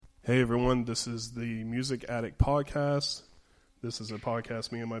Hey everyone, this is the Music Addict Podcast. This is a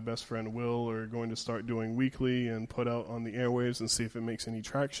podcast me and my best friend Will are going to start doing weekly and put out on the airwaves and see if it makes any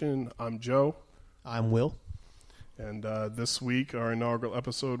traction. I'm Joe. I'm Will. And this week, our inaugural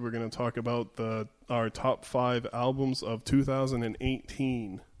episode, we're going to talk about our top 5 albums of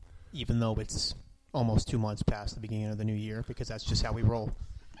 2018. Even though it's almost 2 months past the beginning of the new year, because that's just how we roll.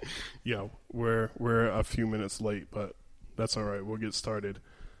 Yeah, we're a few minutes late, but that's all right. We'll get started.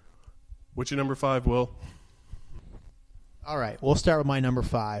 What's your number 5, Will? All right, we'll start with my number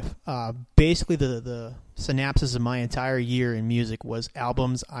 5. Basically, the synopsis of my entire year in music was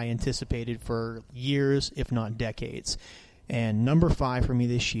albums I anticipated for years, if not decades. And number 5 for me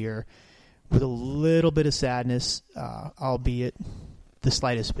this year, with a little bit of sadness, albeit the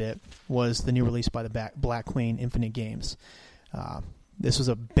slightest bit, was the new release by the Black Queen, Infinite Games. This was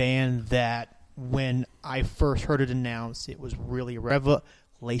a band that, when I first heard it announced, it was really a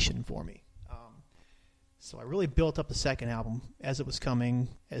revelation for me. So I really built up the second album as it was coming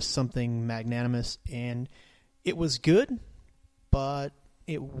as something magnanimous, and it was good, but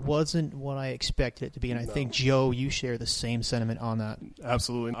it wasn't what I expected it to be. And I think, Joe, you share the same sentiment on that.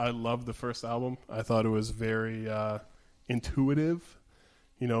 Absolutely. I loved the first album. I thought it was very intuitive,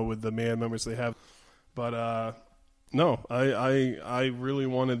 with the band members they have. But no, I really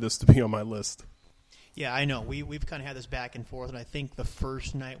wanted this to be on my list. Yeah, I know. We've kind of had this back and forth, and I think the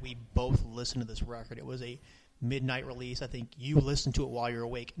first night we both listened to this record, it was a midnight release. I think you listened to it while you were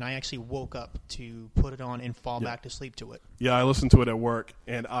awake, and I actually woke up to put it on and fall back to sleep to it. Yeah, I listened to it at work,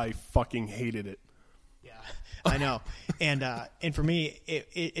 and I fucking hated it. Yeah, I know. And for me,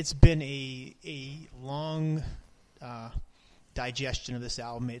 it's been a long digestion of this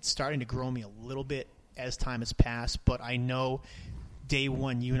album. It's starting to grow me a little bit as time has passed, but I know day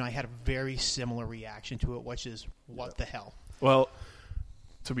one, you and I had a very similar reaction to it, which is, what the hell? Well,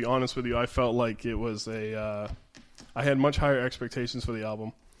 to be honest with you, I felt like it was I had much higher expectations for the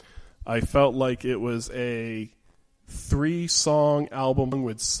album. I felt like it was a 3-song album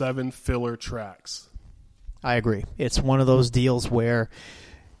with 7 filler tracks. I agree. It's one of those deals where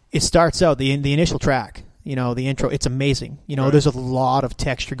it starts out, the initial track, the intro, it's amazing. Right. There's a lot of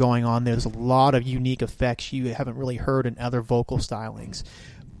texture going on. There's a lot of unique effects you haven't really heard in other vocal stylings.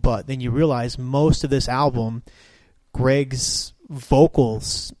 But then you realize most of this album, Greg's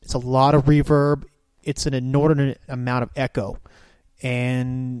vocals, it's a lot of reverb. It's an inordinate amount of echo.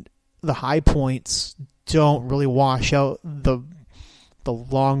 And the high points don't really wash out the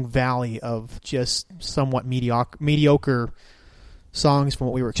long valley of just somewhat mediocre songs from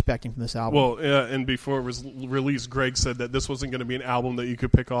what we were expecting from this album. Well, yeah, and before it was released, Greg said that this wasn't going to be an album that you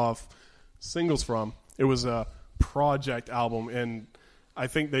could pick off singles from. It was a project album, and I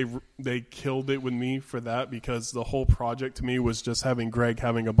think they killed it with me for that, because the whole project to me was just having Greg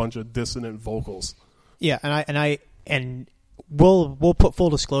having a bunch of dissonant vocals. Yeah, and we'll put full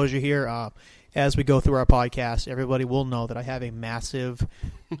disclosure here as we go through our podcast. Everybody will know that I have a massive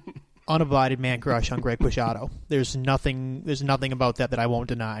unabided man crush on Greg Puciato. There's nothing about that I won't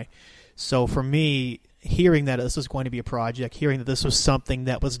deny. So for me, hearing that this was going to be a project, hearing that this was something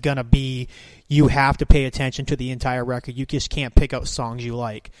that was going to be, you have to pay attention to the entire record. You just can't pick out songs you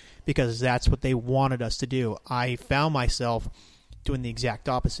like, because that's what they wanted us to do. I found myself doing the exact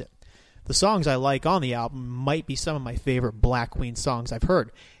opposite. The songs I like on the album might be some of my favorite Black Queen songs I've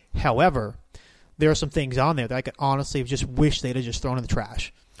heard. However, there are some things on there that I could honestly just wish they'd have just thrown in the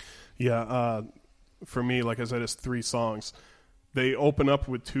trash. Yeah, for me, like I said, it's 3 songs. They open up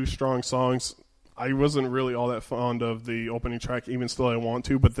with 2 strong songs. I wasn't really all that fond of the opening track, even still I want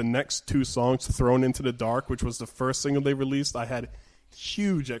to, but the next 2 songs, Thrown into the Dark, which was the first single they released, I had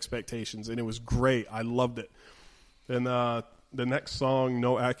huge expectations, and it was great. I loved it. And the next song,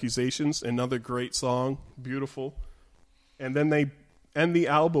 No Accusations, another great song, beautiful. And then they end the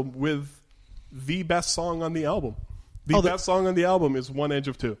album with the best song on the album. The best song on the album is One Edge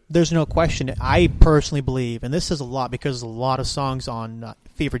of Two. There's no question. I personally believe, and this is a lot because there's a lot of songs on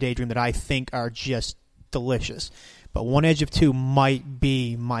Fever Daydream that I think are just delicious, but One Edge of Two might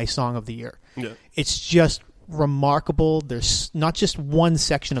be my song of the year. Yeah. It's just remarkable. There's not just one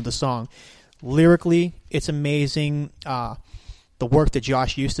section of the song. Lyrically, it's amazing. The work that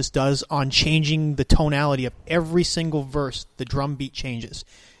Josh Eustace does on changing the tonality of every single verse, the drum beat changes.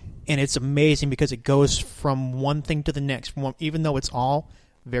 And it's amazing because it goes from one thing to the next. Even though it's all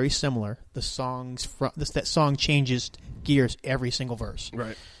very similar, that song changes gears every single verse.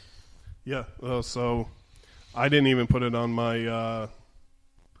 Right. Yeah. So I didn't even put it on my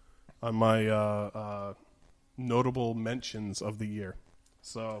notable mentions of the year.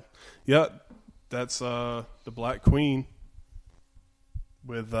 So yeah, that's the Black Queen.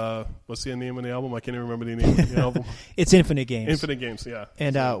 with what's the name of the album? I can't even remember the name of the album. It's Infinite Games. Infinite Games, yeah.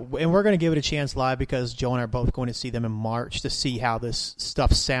 And we're going to give it a chance live because Joe and I are both going to see them in March to see how this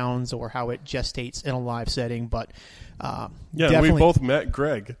stuff sounds or how it gestates in a live setting. But we both met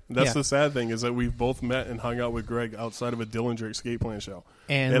Greg. That's Yeah. the sad thing, is that we've both met and hung out with Greg outside of a Dillinger Escape Plan show.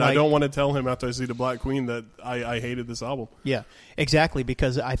 And I don't want to tell him after I see the Black Queen that I hated this album. Yeah, exactly,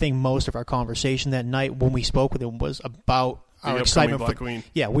 because I think most of our conversation that night when we spoke with him was about our excitement Black for Queen.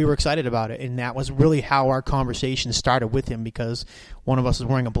 Yeah, we were excited about it, and that was really how our conversation started with him, because one of us was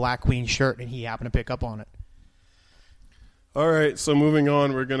wearing a Black Queen shirt and he happened to pick up on it. All right, so moving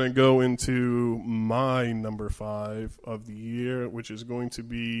on, we're going to go into my number 5 of the year, which is going to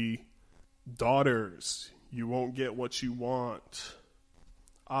be Daughters. You Won't Get What You Want.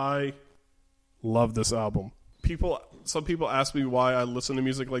 I love this album. Some people ask me why I listen to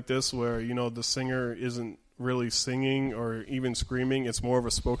music like this, where, you know, the singer isn't really singing or even screaming. It's more of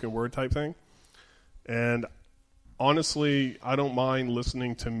a spoken word type thing. And honestly, I don't mind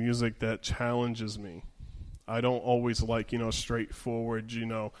listening to music that challenges me. I don't always like, you know, straightforward, you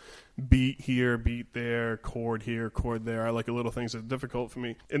know, beat here, beat there, chord here, chord there. I like the little things that are difficult for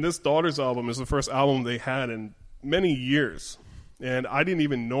me. And this Daughters album is the first album they had in many years. And I didn't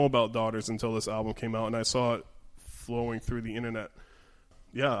even know about Daughters until this album came out, and I saw it flowing through the internet.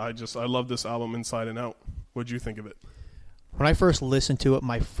 Yeah, I love this album inside and out. What'd you think of it? When I first listened to it,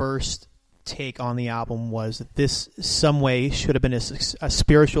 my first take on the album was that this some way should have been a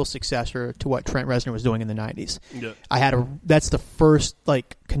spiritual successor to what Trent Reznor was doing in the 90s. Yeah. That's the first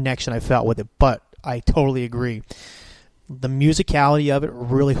connection I felt with it, but I totally agree. The musicality of it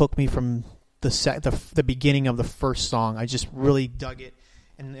really hooked me from the beginning of the first song. I just really dug it.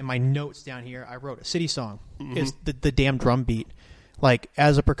 And in my notes down here, I wrote a city song. Is the damn drum beat.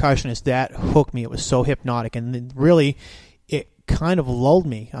 As a percussionist, that hooked me. It was so hypnotic, and then really it kind of lulled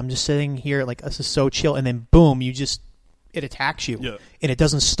me. I'm just sitting here this is so chill, and then boom, it attacks you. Yeah. And it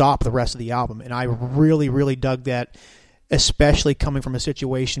doesn't stop the rest of the album. And I really, really dug that, especially coming from a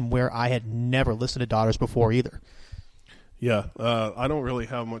situation where I had never listened to Daughters before either. Yeah, I don't really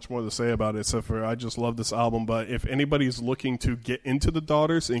have much more to say about it except for I just love this album. But if anybody's looking to get into the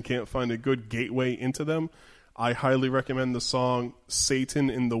Daughters and can't find a good gateway into them, I highly recommend the song Satan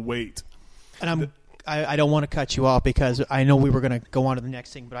in the Wait. And I don't want to cut you off because I know we were going to go on to the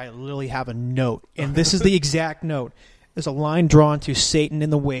next thing, but I literally have a note. And this is the exact note. There's a line drawn to Satan in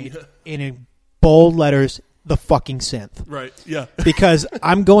the Wait, and in bold letters, the fucking synth. Right, yeah. Because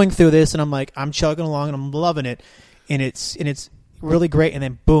I'm going through this, and I'm chugging along, and I'm loving it. And it's really great. And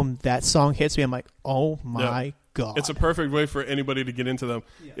then, boom, that song hits me. I'm like, oh, my God. It's a perfect way for anybody to get into them.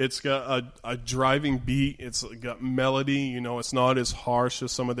 Yeah. It's got a driving beat. It's got melody. You know, it's not as harsh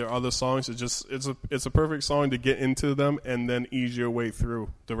as some of their other songs. It's a perfect song to get into them and then ease your way through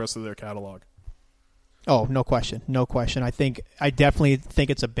the rest of their catalog. Oh, no question. No question. I definitely think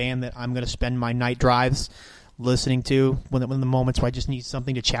it's a band that I'm going to spend my night drives listening to when the moments where I just need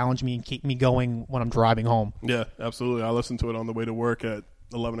something to challenge me and keep me going when I'm driving home. Yeah, absolutely. I listen to it on the way to work at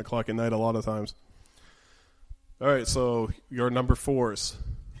 11 o'clock at night a lot of times. All right, so your number 4s.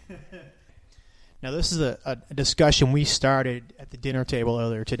 Now, this is a discussion we started at the dinner table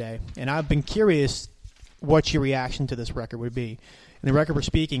earlier today, and I've been curious what your reaction to this record would be. And the record we're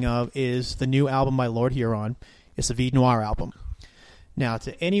speaking of is the new album by Lord Huron. It's the Vide Noir album. Now,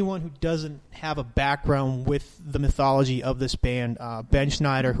 to anyone who doesn't have a background with the mythology of this band, Ben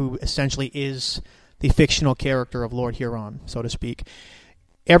Schneider, who essentially is the fictional character of Lord Huron, so to speak,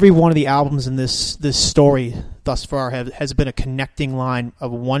 every one of the albums in this story thus far has been a connecting line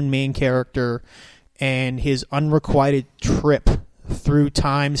of one main character and his unrequited trip through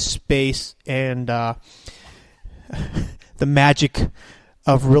time, space, and the magic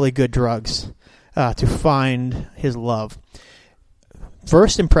of really good drugs to find his love.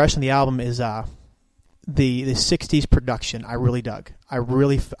 First impression of the album is the 60s production. I really dug. I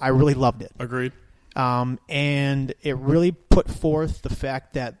really loved it. Agreed. And it really put forth the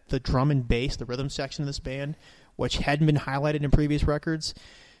fact that the drum and bass, the rhythm section of this band, which hadn't been highlighted in previous records,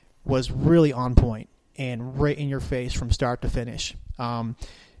 was really on point and right in your face from start to finish.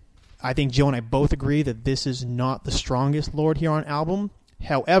 I think Joe and I both agree that this is not the strongest Lord Huron album.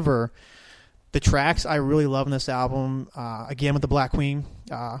 However, the tracks I really love in this album, again with the Black Queen,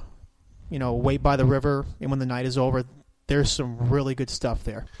 Wait by the River, and When the Night is Over, there's some really good stuff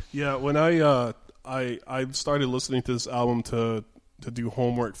there. Yeah, when I started listening to this album to do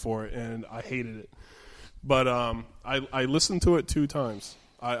homework for it, and I hated it. But I listened to it 2 times.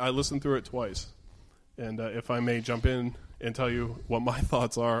 I listened through it twice. And if I may jump in and tell you what my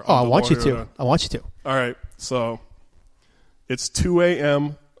thoughts are. Oh, I want you to. All right, so It's 2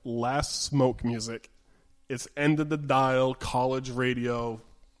 a.m. Last Smoke music. It's end of the dial, college radio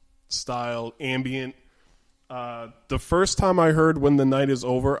style, ambient. The first time I heard When the Night is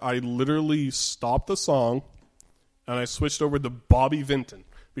Over, I literally stopped the song and I switched over to Bobby Vinton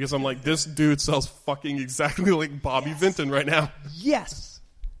because I'm like, this dude sounds fucking exactly like Bobby Vinton right now. Yes.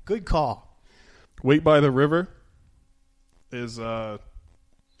 Good call. Wait by the River is a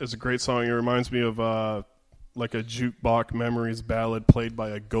great song. It reminds me of like a jukebox memories ballad played by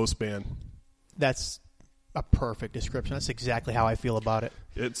a ghost band. That's a perfect description. That's exactly how I feel about it.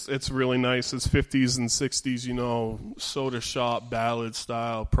 It's really nice. It's 50s and 60s, you know, soda shop ballad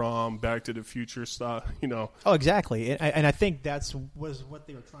style, prom, Back to the Future style, you know. Oh, exactly. And I think was what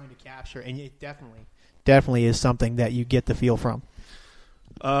they were trying to capture, and it definitely is something that you get the feel from.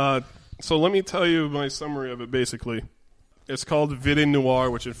 So let me tell you my summary of it, basically. It's called Vide Noir,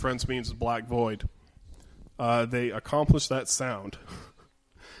 which in French means black void. They accomplished that sound.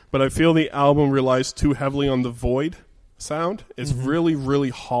 But I feel the album relies too heavily on the void sound. It's really,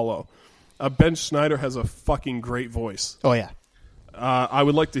 really hollow. Ben Schneider has a fucking great voice. Oh, yeah. I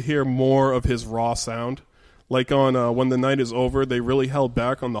would like to hear more of his raw sound. Like on When the Night is Over, they really held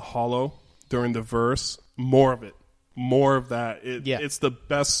back on the hollow during the verse. More of it. More of that. It's the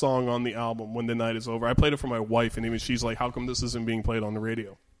best song on the album, When the Night is Over. I played it for my wife, and even she's like, how come this isn't being played on the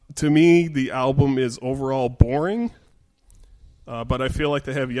radio? To me, the album is overall boring. But I feel like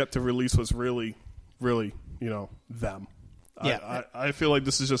they have yet to release what's really, really, you know, them. Yeah. I feel like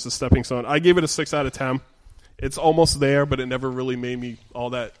this is just a stepping stone. I gave it a 6 out of 10. It's almost there, but it never really made me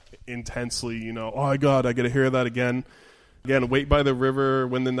all that intensely, you know, oh my God, I got to hear that again. Again, Wait by the River,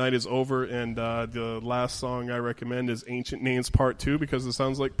 When the Night is Over, and the last song I recommend is Ancient Names Part 2 because it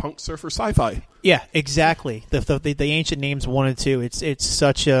sounds like punk surfer sci-fi. Yeah, exactly. The Ancient Names 1 and 2, it's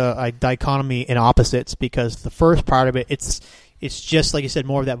such a dichotomy in opposites because the first part of it, it's just, like you said,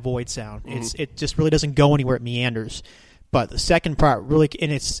 more of that void sound. It just really doesn't go anywhere. It meanders. But the second part really,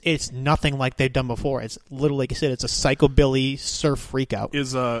 and it's nothing like they've done before. It's literally, like you said, it's a psychobilly surf freakout.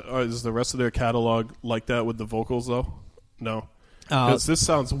 Is the rest of their catalog like that with the vocals though? No, because this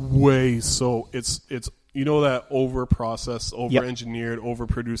sounds way so. It's you know that over-processed, over-engineered,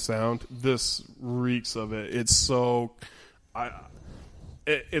 over-produced sound. This reeks of it. It's so.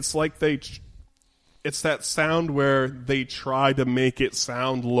 It's like it's that sound where they try to make it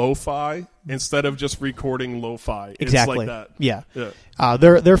sound lo-fi instead of just recording lo-fi. Exactly. It's like that. Yeah.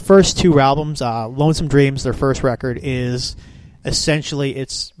 Their first two albums, Lonesome Dreams, their first record, is essentially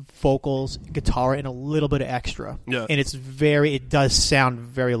it's vocals, guitar, and a little bit of extra. Yeah. And it does sound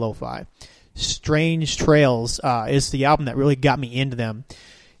very lo-fi. Strange Trails is the album that really got me into them.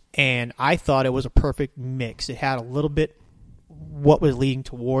 And I thought it was a perfect mix. It had a little bit what was leading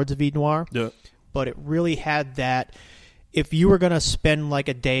towards Vide Noir. Yeah. But it really had that, if you were going to spend like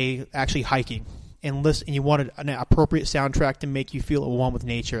a day actually hiking and listen, and you wanted an appropriate soundtrack to make you feel at one with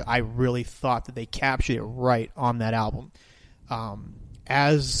nature, I really thought that they captured it right on that album.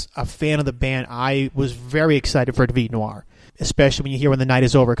 As a fan of the band, I was very excited for Vide Noir, especially when you hear When the Night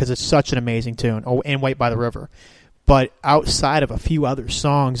is Over, because it's such an amazing tune, and Wait by the River. But outside of a few other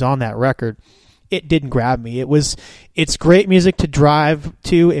songs on that record, it didn't grab me. It's great music to drive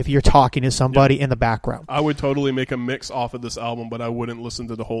to if you're talking to somebody in the background. I would totally make a mix off of this album, but I wouldn't listen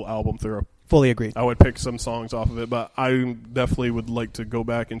to the whole album through. Fully agreed. I would pick some songs off of it, but I definitely would like to go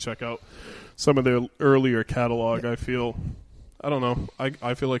back and check out some of their earlier catalog. Yeah. I don't know.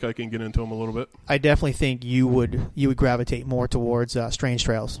 I feel like I can get into them a little bit. I definitely think you would gravitate more towards Strange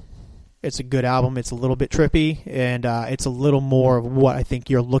Trails. It's a good album. It's a little bit trippy, and it's a little more of what I think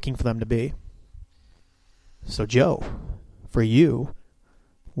you're looking for them to be. So, Joe, for you,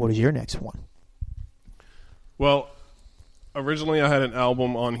 what is your next one? Well, originally I had an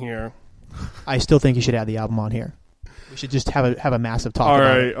album on here. I still think you should add the album on here. We should just have a massive talk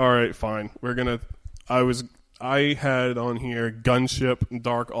about it. All right, fine. I had on here Gunship,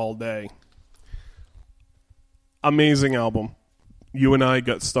 Dark All Day. Amazing album. You and I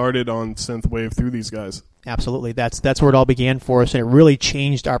got started on synthwave through these guys. Absolutely. That's where it all began for us, and it really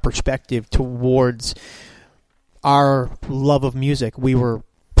changed our perspective towards our love of music. We were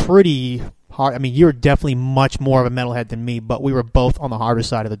pretty hard. I mean, you're definitely much more of a metalhead than me, but we were both on the harder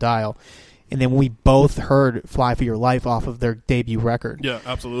side of the dial. And then we both heard Fly for Your Life off of their debut record. Yeah,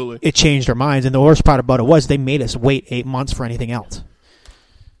 absolutely. It changed our minds. And the worst part about it was they made us wait 8 months for anything else.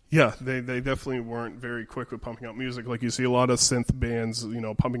 Yeah, they definitely weren't very quick with pumping out music. Like you see a lot of synth bands,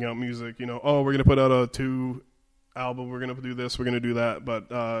 pumping out music. Oh, we're going to put out a 2 album. We're going to do this. We're going to do that.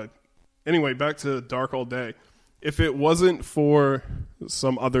 But anyway, back to Dark All Day. If it wasn't for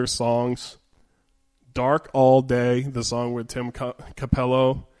some other songs Dark All Day, the song with Tim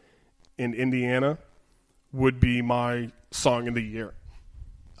Capello in Indiana, would be my song of the year.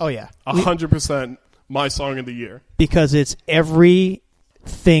 Oh, yeah. 100% my song of the year. Because it's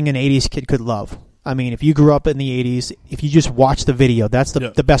everything an 80s kid could love. I mean, if you grew up in the 80s, if you just watch the video, that's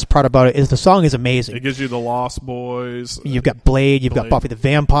the best part about it, is the song is amazing. It gives you the Lost Boys. You've got Blade, you've got Buffy the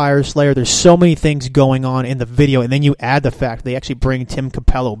Vampire Slayer. There's so many things going on in the video, and then you add the fact they actually bring Tim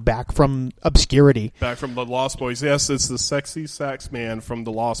Capello back from obscurity. Back from the Lost Boys. Yes, it's the sexy sax man from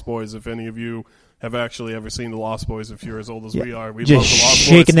the Lost Boys. If any of you have actually ever seen the Lost Boys, if you're as old as we are, we just love the Lost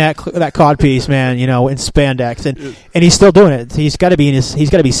Boys. Shaking that codpiece, man, in spandex, and he's still doing it. He's got to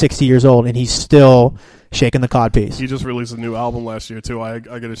be 60 years old, and he's still shaking the codpiece. He just released a new album last year too. I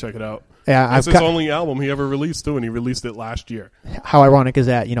got to check it out. Yeah, it's his only album he ever released too, and he released it last year. How ironic is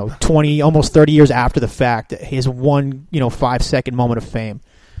that? 20, almost 30 years after the fact, his one 5-second moment of fame.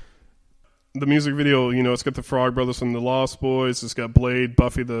 The music video, it's got the Frog Brothers from the Lost Boys. It's got Blade,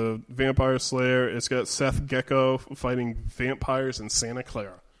 Buffy the Vampire Slayer. It's got Seth Gecko fighting vampires in Santa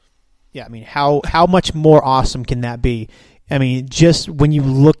Clara. Yeah, I mean, how much more awesome can that be? I mean, just when you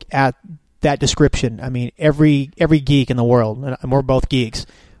look at that description, I mean, every geek in the world, and we're both geeks,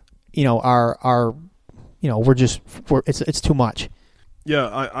 it's too much. Yeah,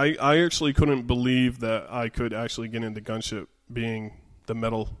 I actually couldn't believe that I could actually get into Gunship, being the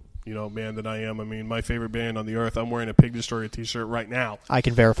metal man that I am. I mean, my favorite band on the earth. I'm wearing a Pig Destroyer t-shirt right now. I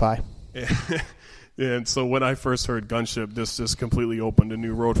can verify. And so when I first heard Gunship, this just completely opened a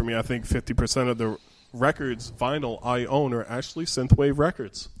new road for me. I think 50% of the records, vinyl I own, are actually synthwave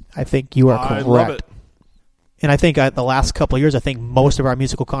records. I think you are correct. I love it. And I think the last couple of years, I think most of our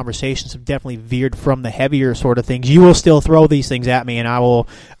musical conversations have definitely veered from the heavier sort of things. You will still throw these things at me, and I will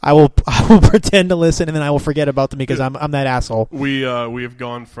pretend to listen, and then I will forget about them because I'm that asshole. We have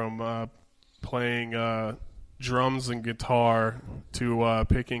gone from playing drums and guitar to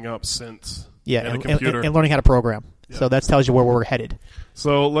picking up synths. Yeah, and a computer. And learning how to program. Yeah. So that tells you where we're headed.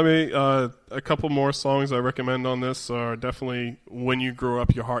 So let me a couple more songs I recommend on this are definitely "When You Grow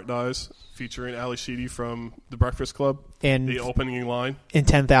Up, Your Heart Dies," featuring Ali Sheedy from The Breakfast Club, and the opening line, and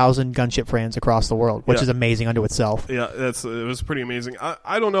 10,000 Gunship fans across the world, which is amazing unto itself. Yeah, it was pretty amazing.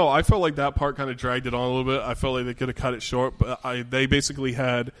 I don't know. I felt like that part kind of dragged it on a little bit. I felt like they could have cut it short, but they basically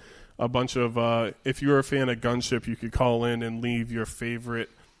had a bunch of if you're a fan of Gunship, you could call in and leave your favorite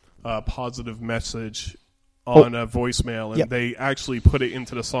positive message on a voicemail, and they actually put it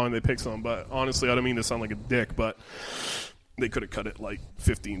into the song. They picked some, but honestly, I don't mean to sound like a dick, but they could have cut it like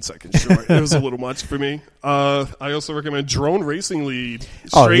 15 seconds short. It was a little much for me. I also recommend Drone Racing Lead,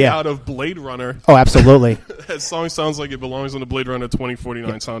 straight out of Blade Runner. Oh, absolutely. That song sounds like it belongs on the Blade Runner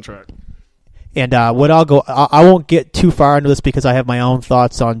 2049 soundtrack. And I won't get too far into this because I have my own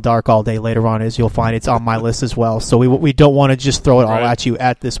thoughts on Dark All Day later on, as you'll find it's on my list as well. So we don't want to just throw it all at you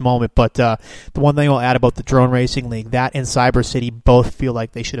at this moment. But the one thing I'll add about the Drone Racing League, that and Cyber City both feel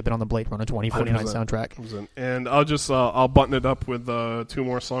like they should have been on the Blade Runner 2049 soundtrack. And I'll just I'll button it up with two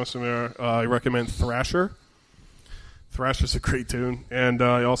more songs from there. I recommend Thrasher. Thrasher's a great tune, and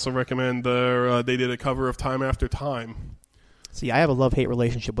I also recommend they did a cover of Time After Time. See, I have a love-hate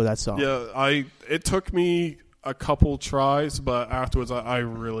relationship with that song. Yeah, it took me a couple tries, but afterwards I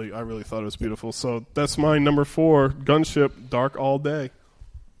really thought it was beautiful. So that's my number 4, Gunship, Dark All Day.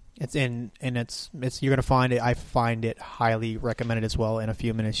 It's you're gonna find it. I find it highly recommended as well. In a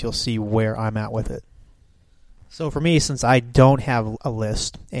few minutes, you'll see where I'm at with it. So for me, since I don't have a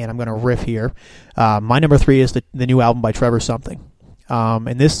list, and I'm gonna riff here, my number 3 is the new album by Trevor Something.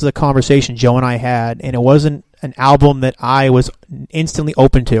 And this is a conversation Joe and I had, and it wasn't an album that I was instantly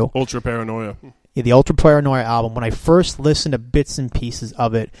open to. Ultra Paranoia. Yeah, the Ultra Paranoia album. When I first listened to bits and pieces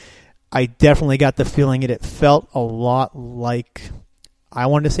of it, I definitely got the feeling it felt a lot like, I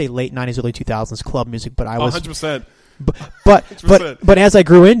wanted to say late 90s, early 2000s club music, but I was 100%. But as I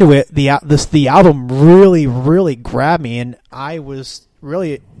grew into it, the album really, really grabbed me, and I was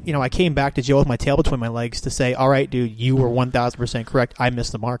really, I came back to Joe with my tail between my legs to say, all right, dude, you were 1,000% correct. I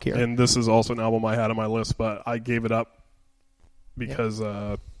missed the mark here. And this is also an album I had on my list, but I gave it up because,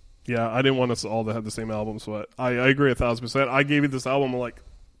 I didn't want us all to have the same albums, but I agree 1,000%. I gave you this album, I'm like,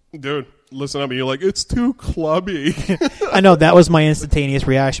 dude, listen up. And you're like, it's too clubby. I know, that was my instantaneous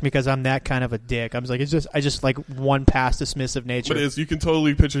reaction because I'm that kind of a dick. I was like, I just like one past dismissive nature. But you can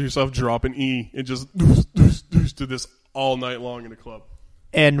totally picture yourself dropping E and just doosh to this all night long in the club.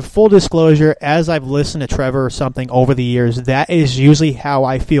 And full disclosure, as I've listened to Trevor or something over the years, that is usually how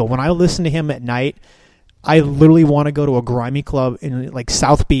I feel. When I listen to him at night, I literally want to go to a grimy club in like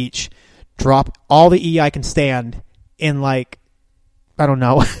South Beach, drop all the E I can stand, and like, I don't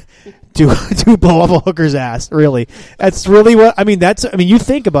know, to blow up a hooker's ass. Really, that's really what I mean. You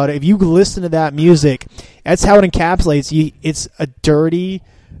think about it. If you listen to that music, that's how it encapsulates you. It's a dirty,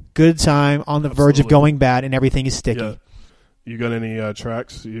 good time on the verge of going bad, and everything is sticky. Yeah. You got any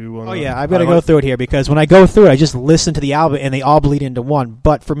tracks you want? Oh yeah, I've got to go through it here because when I go through it, I just listen to the album and they all bleed into one.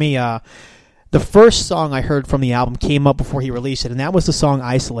 But for me, the first song I heard from the album came up before he released it, and that was the song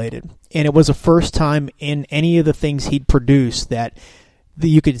 "Isolated." And it was the first time in any of the things he'd produced that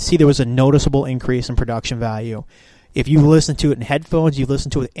you could see there was a noticeable increase in production value. If you listen to it in headphones, you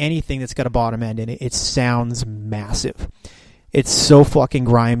listen to it with anything that's got a bottom end in it, it sounds massive. It's so fucking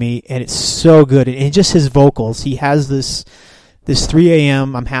grimy, and it's so good. And just his vocals, he has this 3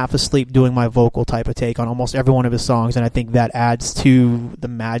 a.m., I'm half asleep doing my vocal type of take on almost every one of his songs, and I think that adds to the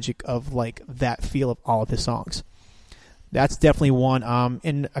magic of like that feel of all of his songs. That's definitely one.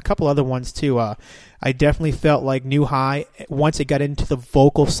 And a couple other ones too. I definitely felt like New High, once it got into the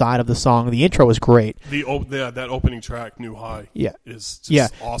vocal side of the song, the intro was great. That opening track, New High, is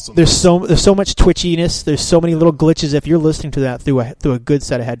just awesome. There's so much twitchiness. There's so many little glitches. If you're listening to that through a good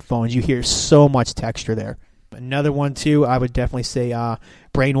set of headphones, you hear so much texture there. Another one too, I would definitely say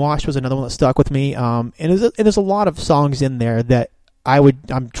Brainwashed was another one that stuck with me. And there's a lot of songs in there that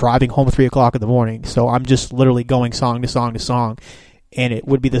I'm driving home at 3 o'clock in the morning, so I'm just literally going song to song to song. And it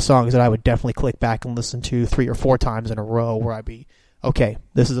would be the songs that I would definitely click back and listen to 3 or 4 times in a row where I'd be, okay,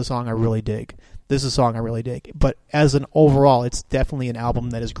 this is a song I really dig. This is a song I really dig. But as an overall, it's definitely an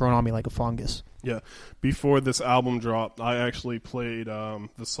album that has grown on me like a fungus. Yeah. Before this album dropped, I actually played the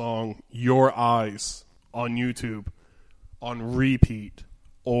song Your Eyes on YouTube on repeat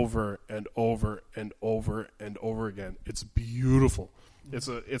over and over and over and over again. It's beautiful.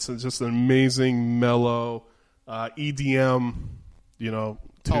 It's just an amazing mellow EDM, tune.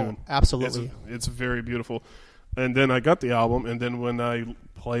 Oh, absolutely. It's very beautiful. And then I got the album, and then when I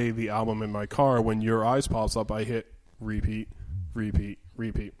play the album in my car, when Your Eyes pops up, I hit repeat, repeat,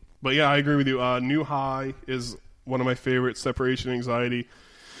 repeat. But yeah, I agree with you. New High is one of my favorites. Separation Anxiety.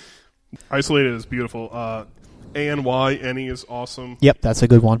 Isolated is beautiful. ANY is awesome. Yep, that's a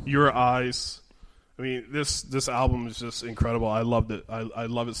good one. Your Eyes. I mean, this album is just incredible. I loved it. I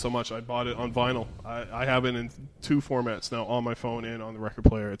love it so much. I bought it on vinyl. I have it in 2 formats now, on my phone and on the record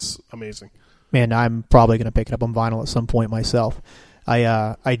player. It's amazing. Man, I'm probably going to pick it up on vinyl at some point myself.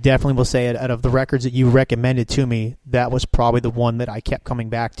 I definitely will say, out of the records that you recommended to me, that was probably the one that I kept coming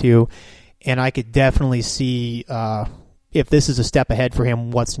back to. And I could definitely see if this is a step ahead for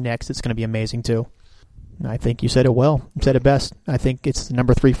him, what's next. It's going to be amazing too. I think you said it well. You said it best. I think it's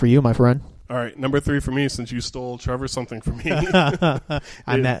number 3 for you, my friend. All right, number 3 for me, since you stole Trevor something from me.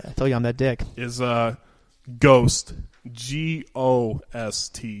 I told you I'm that dick. Is Ghost,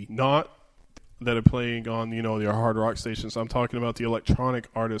 G-O-S-T, not that are playing on their hard rock stations. I'm talking about the electronic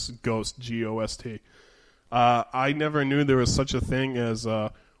artist Ghost, G-O-S-T. I never knew there was such a thing as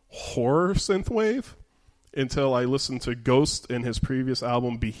horror synthwave until I listened to Ghost in his previous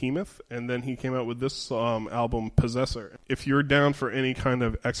album Behemoth, and then he came out with this album Possessor. If you're down for any kind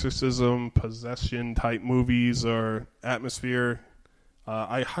of exorcism, possession type movies or atmosphere,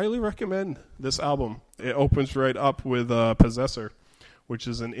 I highly recommend this album. It opens right up with Possessor, which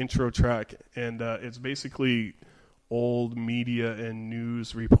is an intro track, and it's basically old media and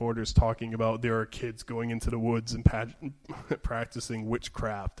news reporters talking about there are kids going into the woods and practicing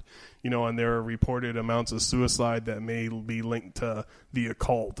witchcraft, and there are reported amounts of suicide that may be linked to the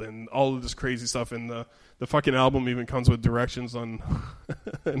occult and all of this crazy stuff. And the fucking album even comes with directions on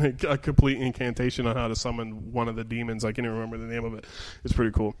a complete incantation on how to summon one of the demons. I can't even remember the name of it. It's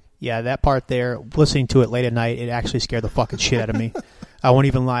pretty cool. Yeah, that part there, listening to it late at night, it actually scared the fucking shit out of me. I won't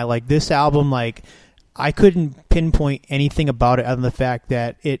even lie. Like, this album, I couldn't pinpoint anything about it other than the fact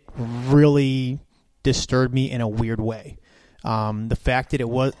that it really disturbed me in a weird way. The fact that it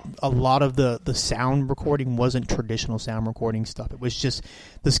was a lot of the sound recording wasn't traditional sound recording stuff. It was just,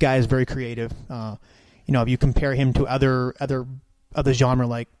 this guy is very creative. If you compare him to other genre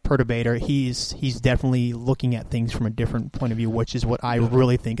like Perturbator, he's definitely looking at things from a different point of view, which is what I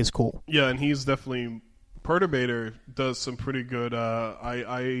really think is cool. Yeah, and he's definitely, Perturbator does some pretty good.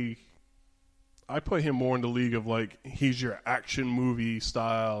 I put him more in the league of he's your action movie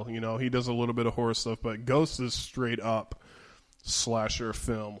style. He does a little bit of horror stuff, but Ghost is straight up slasher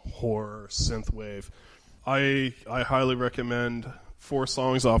film, horror, synthwave. I highly recommend 4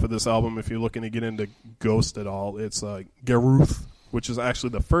 songs off of this album if you're looking to get into Ghost at all. It's Geruth, which is actually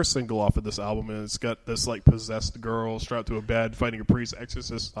the first single off of this album, and it's got this possessed girl strapped to a bed fighting a priest,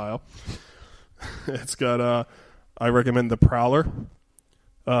 Exorcist style. It's got I recommend The Prowler.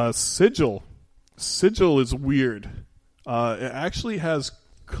 Sigil is weird. It actually has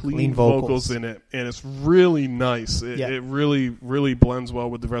clean vocals in it, and it's really nice. It really, really blends well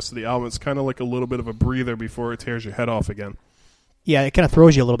with the rest of the album. It's kind of like a little bit of a breather before it tears your head off again. Yeah, it kind of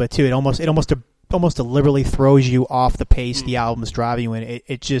throws you a little bit too. It almost deliberately throws you off the pace the album's driving you in.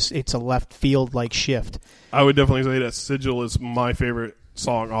 It's a left field like shift. I would definitely say that Sigil is my favorite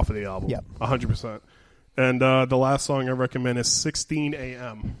song off of the album. Yep. 100%. And the last song I recommend is 16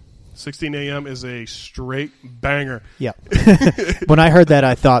 a.m. 16 a.m. is a straight banger. Yeah. When I heard that,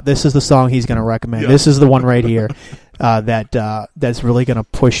 I thought, this is the song he's going to recommend. Yeah. This is the one right here that's really going to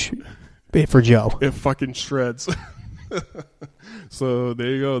push it for Joe. It fucking shreds. So there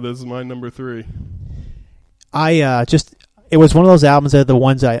you go. This is my number 3. It was one of those albums that are the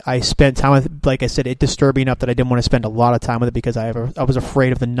ones I spent time with. Like I said, it disturbed me enough that I didn't want to spend a lot of time with it because I was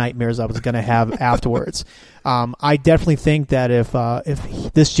afraid of the nightmares I was going to have afterwards. I definitely think that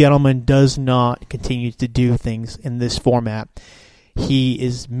if this gentleman does not continue to do things in this format, he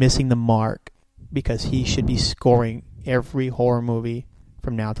is missing the mark because he should be scoring every horror movie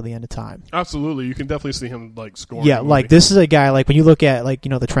from now to the end of time. Absolutely. You can definitely see him like scoring. Yeah, like this is a guy, like when you look at like,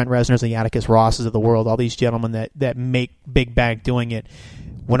 the Trent Reznors and the Atticus Rosses of the world, all these gentlemen that make big bank doing it.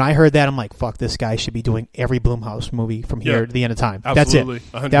 When I heard that, I'm like, fuck, this guy should be doing every Blumhouse movie from here to the end of time. Absolutely.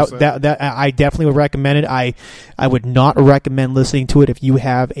 That's it. 100%. That I definitely would recommend it. I would not recommend listening to it if you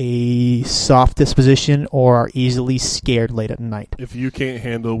have a soft disposition or are easily scared late at night. If you can't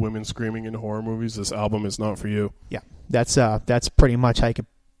handle women screaming in horror movies, this album is not for you. Yeah. That's pretty much how you could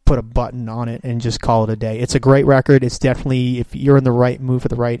put a button on it and just call it a day. It's a great record. It's definitely, if you're in the right mood for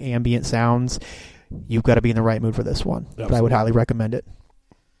the right ambient sounds, you've got to be in the right mood for this one. Absolutely. But I would highly recommend it.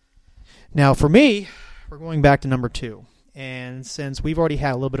 Now, for me, we're going back to number 2. And since we've already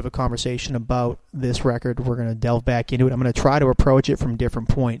had a little bit of a conversation about this record, we're going to delve back into it. I'm going to try to approach it from different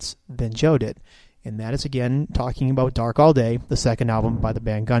points than Joe did. And that is, again, talking about Dark All Day, the second album by the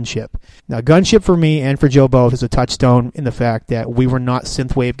band Gunship. Now, Gunship for me and for Joe both is a touchstone in the fact that we were not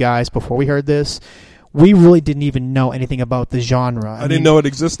synthwave guys before we heard this. We really didn't even know anything about the genre. I didn't know it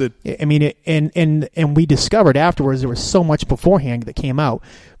existed. I mean, and we discovered afterwards there was so much beforehand that came out.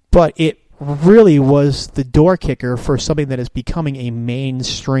 But it really was the door kicker for something that is becoming a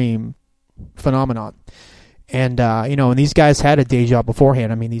mainstream phenomenon. And, and these guys had a day job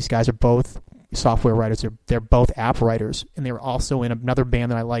beforehand. I mean, these guys are both software writers. They're both app writers, and they were also in another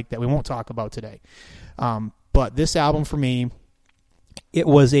band that I like that we won't talk about today. But this album for me, it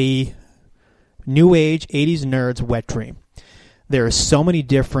was a new age 80s nerds wet dream. There are so many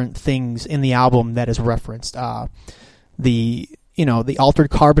different things in the album that is referenced. The Altered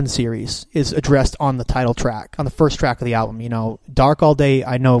Carbon series is addressed on the title track, on the first track of the album. Dark All Day,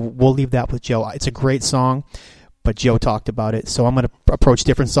 I know we'll leave that with Joe. It's a great song, but Joe talked about it, so I'm going to approach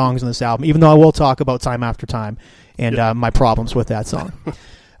different songs on this album, even though I will talk about Time After Time and my problems with that song.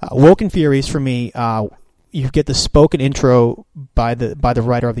 Woken Furies, for me, you get the spoken intro by the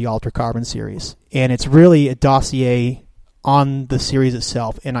writer of the Altered Carbon series, and it's really a dossier on the series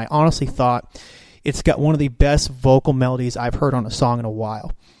itself, and I honestly thought it's got one of the best vocal melodies I've heard on a song in a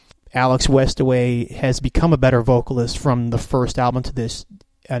while. Alex Westaway has become a better vocalist from the first album to this,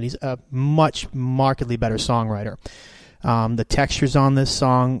 and he's a much markedly better songwriter. The textures on this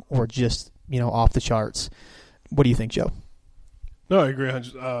song were just, off the charts. What do you think, Joe? No, I agree.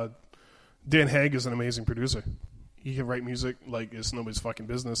 Dan Haig is an amazing producer. He can write music like it's nobody's fucking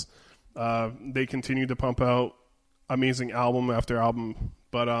business. They continue to pump out amazing album after album.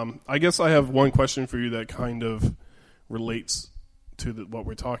 But I guess I have one question for you that kind of relates to what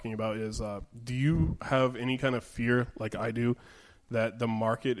we're talking about is, do you have any kind of fear, like I do, that the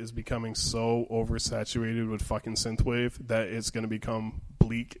market is becoming so oversaturated with fucking synthwave that it's going to become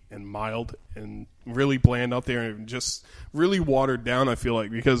bleak and mild and really bland out there and just really watered down, I feel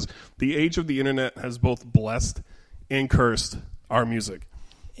like, because the age of the internet has both blessed and cursed our music.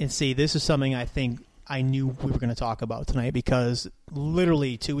 And see, this is something I think I knew we were going to talk about tonight because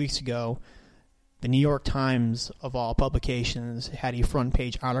literally 2 weeks ago, the New York Times, of all publications, had a front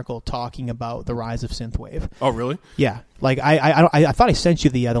page article talking about the rise of synthwave. Oh, really? Yeah. Like I thought I sent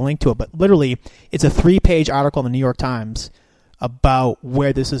you the link to it, but literally it's a 3-page article in the New York Times about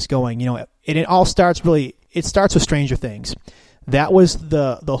where this is going. And it all starts with Stranger Things. That was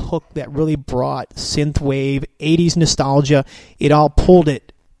the hook that really brought synthwave, 80s nostalgia. It all pulled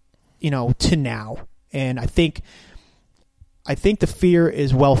it, to now. And I think the fear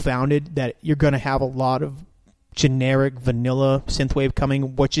is well-founded that you're going to have a lot of generic vanilla synthwave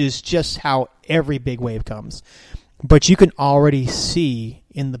coming, which is just how every big wave comes. But you can already see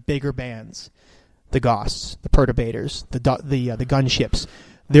in the bigger bands, the Ghosts, the Perturbators, the Gunships,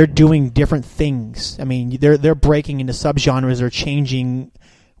 they're doing different things. I mean, they're breaking into subgenres. They're changing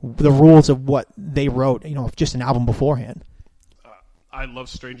the rules of what they wrote, just an album beforehand. I love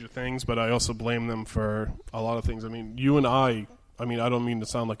Stranger Things, but I also blame them for a lot of things. I mean, you and I don't mean to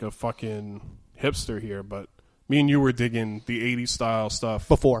sound like a fucking hipster here, but me and you were digging the 80s style stuff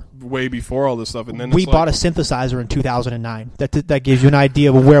way before all this stuff. And then we bought a synthesizer in 2009. That gives you an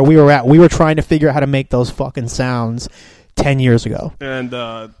idea of where we were at. We were trying to figure out how to make those fucking sounds 10 years ago. And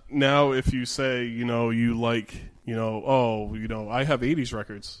now if you say, you like, I have 80s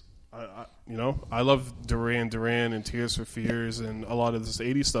records. I love Duran Duran and Tears for Fears and a lot of this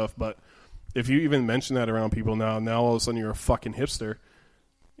 80s stuff, but if you even mention that around people now all of a sudden you're a fucking hipster.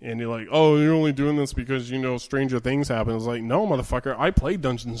 And you're like, oh, you're only doing this because Stranger Things happen. It's like, no, motherfucker, I played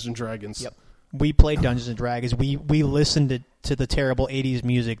Dungeons and Dragons. Yep. We played Dungeons and Dragons. We listened to the terrible 80s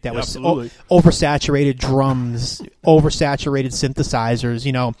music that was oversaturated drums, oversaturated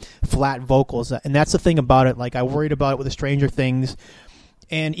synthesizers, flat vocals. And that's the thing about it. Like, I worried about it with the Stranger Things.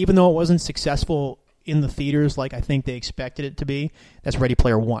 And even though it wasn't successful in the theaters like I think they expected it to be, that's Ready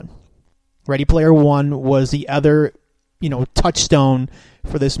Player One. Ready Player One was the other, touchstone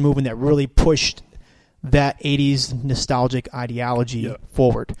for this movement that really pushed that 80s nostalgic ideology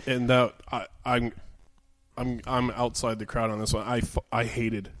forward. And that I'm outside the crowd on this one. I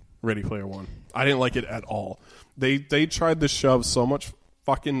hated Ready Player One. I didn't like it at all. They tried to shove so much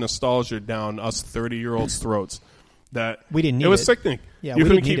fucking nostalgia down us 30-year-olds' throats that we didn't need it. Was sickening. Yeah, you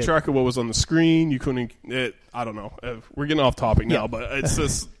couldn't keep track of what was on the screen. You couldn't. I don't know. We're getting off topic now, but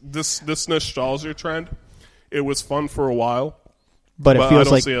it's this nostalgia trend. It was fun for a while. But it feels I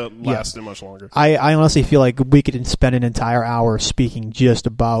don't like see it lasting much longer. I honestly feel like we could spend an entire hour speaking just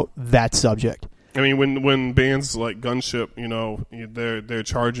about that subject. I mean, when bands like Gunship, they're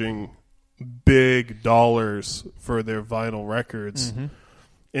charging big dollars for their vinyl records. Mm-hmm.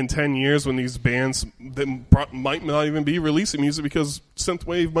 In 10 years, when these bands that might not even be releasing music because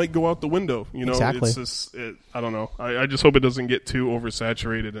synthwave might go out the window, Exactly. It's just, I don't know. I just hope it doesn't get too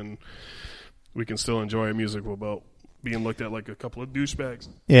oversaturated and we can still enjoy music without being looked at like a couple of douchebags.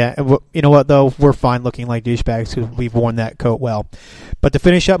 Yeah, you know what, though? We're fine looking like douchebags because we've worn that coat well. But to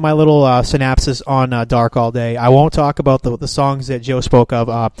finish up my little synopsis on Dark All Day, I won't talk about the songs that Joe spoke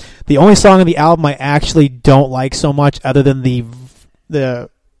of. The only song on the album I actually don't like so much other than the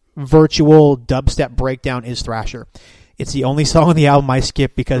virtual dubstep breakdown is Thrasher. It's the only song on the album I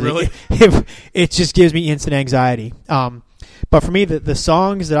skip because it just gives me instant anxiety. But for me, the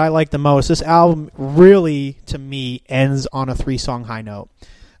songs that I like the most, this album really, to me, ends on a 3-song high note.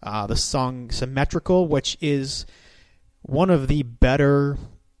 The song Symmetrical, which is one of the better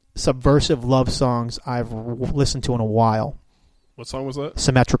subversive love songs I've listened to in a while. What song was that?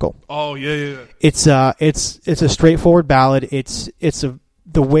 Symmetrical. Oh, yeah. It's a straightforward ballad. It's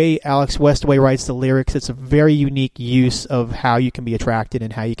the way Alex Westaway writes the lyrics, it's a very unique use of how you can be attracted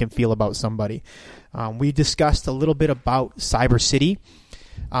and how you can feel about somebody. We discussed a little bit about Cyber City.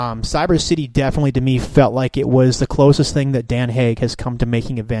 Cyber City definitely, to me, felt like it was the closest thing that Dan Haig has come to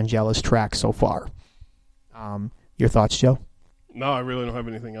making a Vangelis track so far. Your thoughts, Joe? No, I really don't have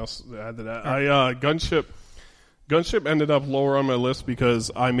anything else to add to that. Gunship ended up lower on my list because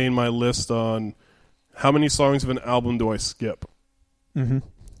I made my list on how many songs of an album do I skip. Mm-hmm.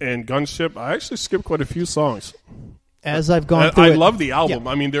 And Gunship, I actually skipped quite a few songs. As I've gone through I love the album.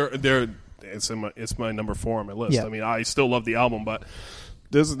 Yeah. I mean, it's my number 4 on my list. Yeah. I mean, I still love the album, but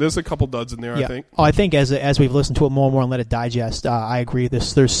there's a couple duds in there. Yeah. I think. Oh, I think as we've listened to it more and more and let it digest, I agree.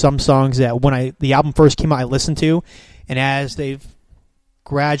 There's some songs that when the album first came out, I listened to, and as they've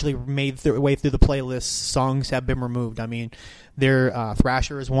gradually made their way through the playlist, songs have been removed. I mean,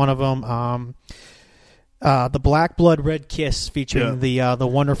 Thrasher is one of them. The Black Blood Red Kiss featuring the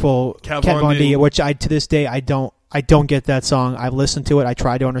wonderful Kat Von D, which to this day I don't get that song. I've listened to it. I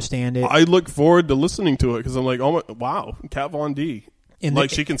try to understand it. I look forward to listening to it because I'm like, oh my, wow, Kat Von D.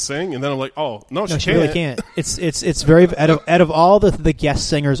 She can sing, and then I'm like, oh no, she can't. Really can't. It's very out of all the guest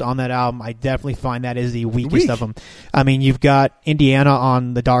singers on that album, I definitely find that is the weakest of them. I mean, you've got Indiana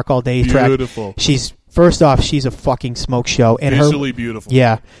on the Dark All Day track. Beautiful. She's a fucking smoke show, and visually beautiful.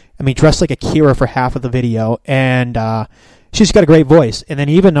 Yeah, I mean, dressed like Akira for half of the video, and she's got a great voice. And then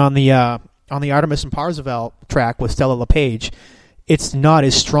even on the Artemis and Parzival track with Stella LePage, it's not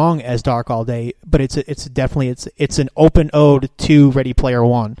as strong as Dark All Day, but it's definitely an open ode to Ready Player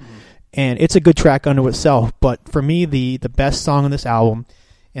One, and it's a good track unto itself. But for me, the best song on this album,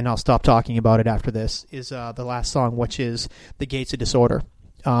 and I'll stop talking about it after this, is the last song, which is The Gates of Disorder.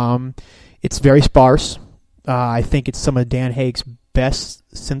 It's very sparse. I think it's some of Dan Haig's best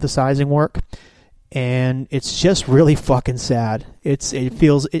synthesizing work, and it's just really fucking sad. It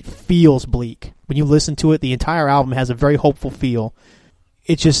feels bleak when you listen to it. The entire album has a very hopeful feel.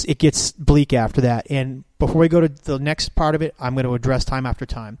 it gets bleak after that. And before we go to the next part of it, I'm going to address Time After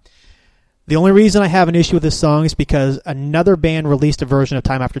Time. The only reason I have an issue with this song is because another band released a version of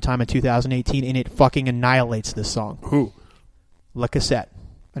Time After Time in 2018, and it fucking annihilates this song. Who? La Cassette.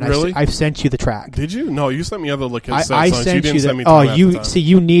 And Really? I've sent you the track. Did you? No, you sent me other La Cassette I songs. sent You didn't you send me that. Time After Time. See,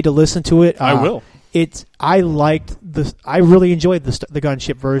 you need to listen to it. I will. I liked this. I really enjoyed the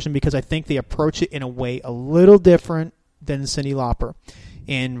Gunship version because I think they approach it in a way a little different than Cyndi Lauper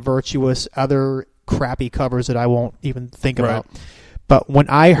and Virtuous, other crappy covers that I won't even think about. But when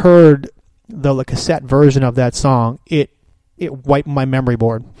I heard the La Cassette version of that song, it wiped my memory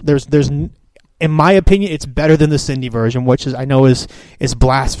board. There's in my opinion, it's better than the Cyndi version, which I know is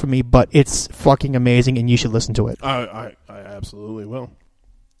blasphemy, but it's fucking amazing, and you should listen to it. I absolutely will.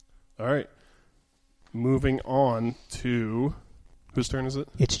 All right. Moving on to... Whose turn is it?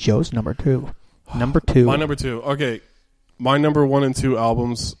 It's Joe's number 2. Number 2. My number 2. Okay. My number 1 and 2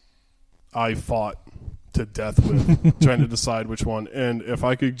 albums, I fought to death with, trying to decide which one. And if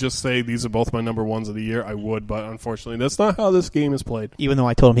I could just say these are both my number 1s of the year, I would. But unfortunately, that's not how this game is played. Even though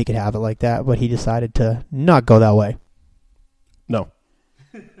I told him he could have it like that, but he decided to not go that way. No.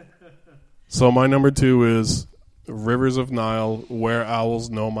 So my number 2 is Rivers of Nile, Where Owls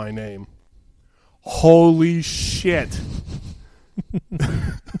Know My Name. Holy shit.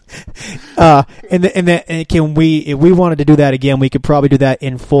 And can we, if we wanted to do that again, we could probably do that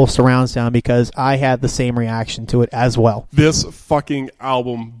in full surround sound because I had the same reaction to it as well. This fucking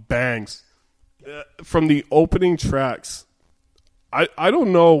album bangs. From the opening tracks, I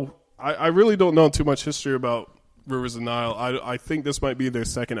don't know, I really don't know too much history about Rivers of Nile. I think this might be their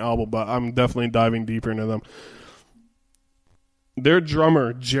second album, but I'm definitely diving deeper into them. Their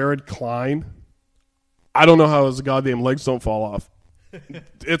drummer, Jared Klein, I don't know how his goddamn legs don't fall off.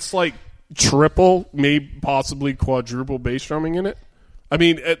 It's like triple, maybe possibly quadruple bass drumming in it. I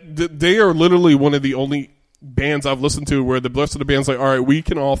mean, they are literally one of the only bands I've listened to where the rest of the band's like, all right, we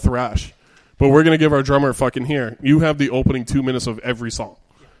can all thrash, but we're going to give our drummer fucking here. You have the opening 2 minutes of every song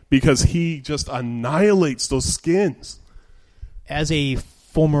because he just annihilates those skins. As a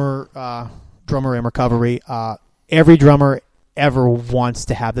former drummer in recovery, every drummer ever wants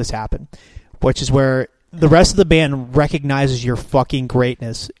to have this happen, which is where the rest of the band recognizes your fucking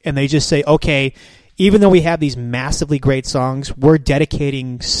greatness, and they just say, okay, even though we have these massively great songs, we're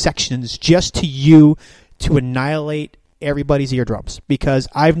dedicating sections just to you to annihilate everybody's eardrums, because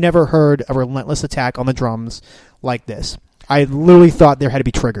I've never heard a relentless attack on the drums like this. I literally thought there had to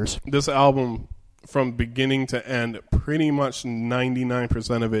be triggers. This album, from beginning to end, pretty much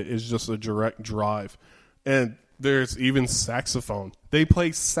 99% of it is just a direct drive. And there's even saxophone. They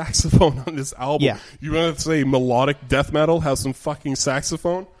play saxophone on this album. Yeah. You want to say melodic death metal has some fucking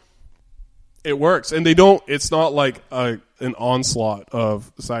saxophone? It works. And they don't, it's not like an onslaught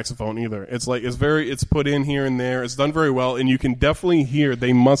of saxophone either. It's like, it's put in here and there. It's done very well. And you can definitely hear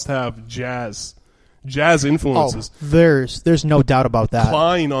they must have jazz influences. Oh, there's no doubt about that.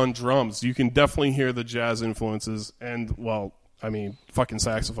 Klein on drums. You can definitely hear the jazz influences. And, well, I mean, fucking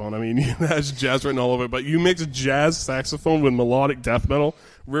saxophone. I mean, it has jazz written all over it. But you mix jazz saxophone with melodic death metal,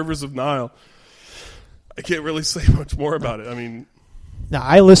 Rivers of Nile. I can't really say much more about it. I mean, now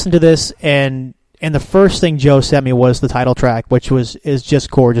I listened to this, and the first thing Joe sent me was the title track, which is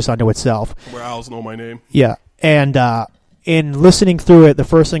just gorgeous unto itself. Where Owls Know My Name. Yeah, and in listening through it, the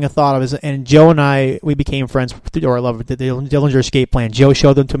first thing I thought of is, and Joe and I, we became friends through our love of the Dillinger Escape Plan. Joe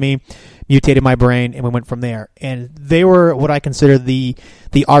showed them to me, mutated my brain, and we went from there. And they were what I consider the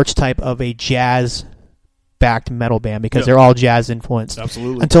archetype of a jazz-backed metal band because they're all jazz influenced.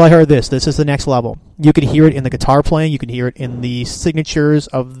 Absolutely. Until I heard this. This is the next level. You can hear it in the guitar playing. You can hear it in the signatures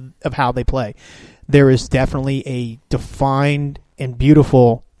of how they play. There is definitely a defined and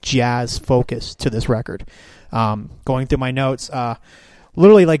beautiful jazz focus to this record. Going through my notes,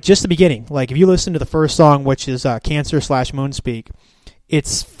 literally like just the beginning. Like if you listen to the first song, which is Cancer/Moonspeak,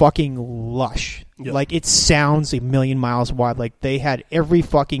 it's fucking lush. Yep. Like it sounds a million miles wide. Like they had every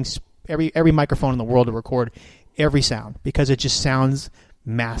microphone in the world to record every sound because it just sounds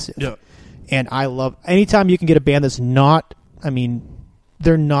massive. Yeah. And I love anytime you can get a band that's not. I mean,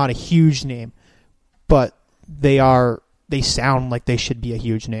 they're not a huge name, but they sound like they should be a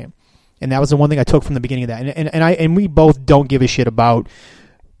huge name. And that was the one thing I took from the beginning of that. And we both don't give a shit about,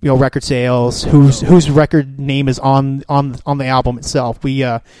 record sales, whose record name is on the album itself. We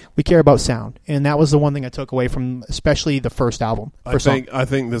care about sound, and that was the one thing I took away from, especially the first album. I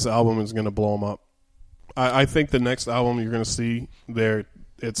think this album is going to blow them up. I think the next album you're going to see there,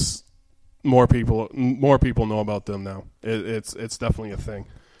 it's more people know about them now. It's definitely a thing.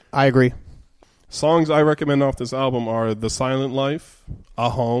 I agree. Songs I recommend off this album are The Silent Life, A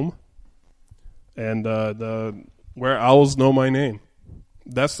Home, and the Where Owls Know My Name.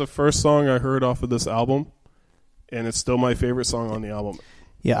 That's the first song I heard off of this album, and it's still my favorite song on the album.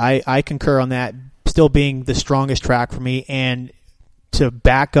 Yeah, I concur on that, still being the strongest track for me. And to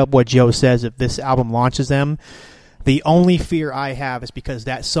back up what Joe says, if this album launches them, the only fear I have is because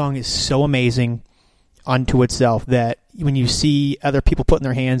that song is so amazing unto itself that when you see other people putting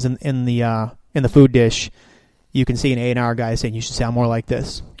their hands in the food dish, you can see an A&R guy saying you should sound more like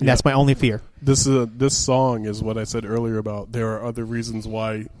this. And that's my only fear. This song is what I said earlier about there are other reasons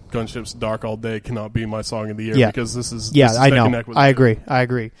why Gunship's Dark All Day cannot be my song of the year because this is I know. neck with I agree.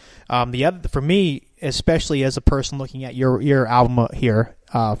 The other, for me, especially as a person looking at your album here,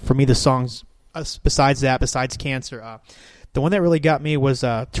 for me the songs besides Cancer, the one that really got me was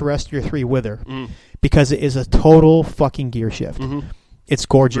Terrestrial 3 Wither, because it is a total fucking gear shift. Mm-hmm. It's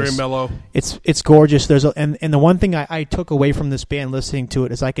gorgeous. Very mellow. It's gorgeous. And the one thing I took away from this band listening to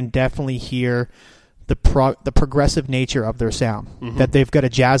it is I can definitely hear the progressive nature of their sound. Mm-hmm. That they've got a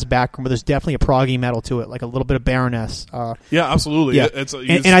jazz background, but there's definitely a proggy metal to it, like a little bit of Baroness. Yeah, absolutely. Yeah.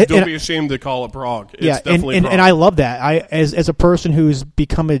 Don't be ashamed to call it prog. It's definitely prog. And I love that. As a person who's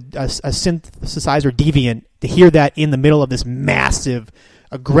become a synthesizer deviant, to hear that in the middle of this massive,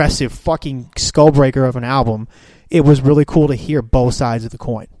 aggressive fucking skullbreaker of an album, it was really cool to hear both sides of the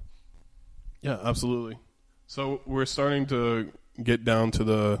coin. Yeah, absolutely. So we're starting to get down to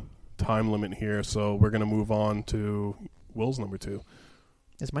the time limit here, so we're going to move on to Will's number 2.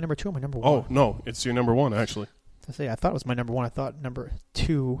 Is my number 2 or my number 1? Oh, no, it's your number 1, actually. I thought it was my number 1. I thought number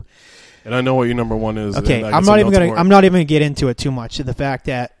 2. And I know what your number 1 is. Okay, I'm not even going to get into it too much. The fact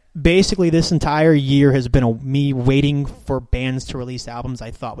that basically this entire year has been me waiting for bands to release albums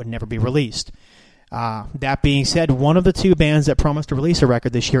I thought would never be released. That being said, one of the 2 bands that promised to release a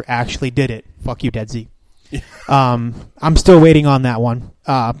record this year actually did it. Fuck you, Dead Z. I'm still waiting on that one.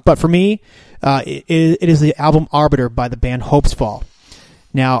 But for me, it is the album Arbiter by the band Hopes Fall.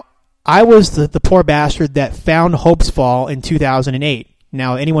 Now, I was the poor bastard that found Hopes Fall in 2008.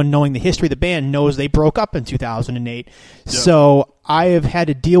 Now, anyone knowing the history of the band knows they broke up in 2008. Yep. So I have had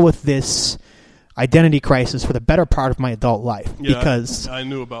to deal with this identity crisis for the better part of my adult life. Yeah, because I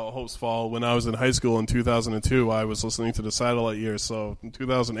knew about Hopes Fall when I was in high school in 2002. I was listening to the Satellite Years, so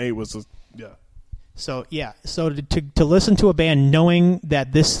 2008 was So to listen to a band knowing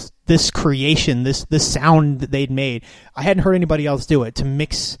that this creation, this sound that they'd made, I hadn't heard anybody else do it, to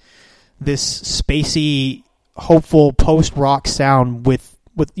mix this spacey, hopeful post-rock sound with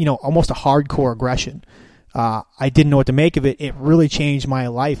almost a hardcore aggression. I didn't know what to make of it. It really changed my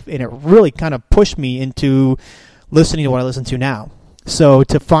life, and it really kind of pushed me into listening to what I listen to now. So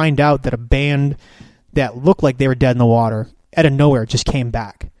to find out that a band that looked like they were dead in the water, out of nowhere, just came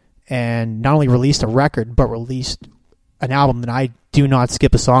back and not only released a record, but released an album that I do not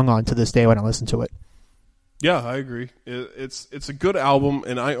skip a song on to this day when I listen to it. Yeah, I agree. It's a good album,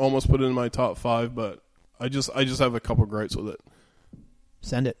 and I almost put it in my top 5, but I just have a couple gripes with it.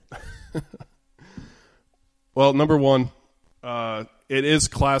 Send it. Well, number 1, it is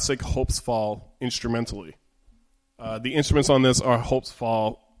classic Hopes Fall instrumentally. The instruments on this are Hopes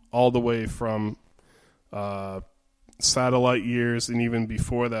Fall all the way from Satellite Years, and even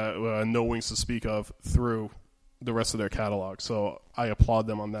before that, No Wings to Speak Of, through the rest of their catalog. So I applaud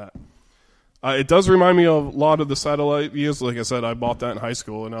them on that. It does remind me of a lot of the Satellite Years. Like I said, I bought that in high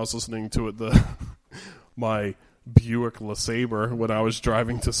school, and I was listening to it my Buick LeSabre when I was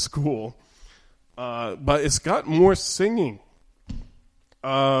driving to school. But it's got more singing.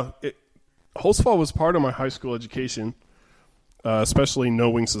 Hopes Fall was part of my high school education, especially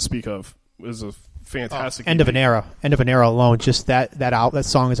No Wings to Speak Of. It was a fantastic End of an Era alone. Just that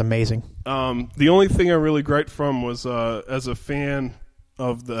song is amazing. The only thing I really griped from was as a fan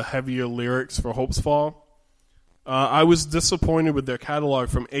of the heavier lyrics for Hopes Fall, I was disappointed with their catalog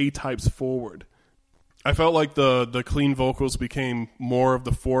from A-Types forward. I felt like the clean vocals became more of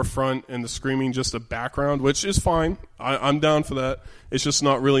the forefront and the screaming just a background, which is fine. I'm down for that. It's just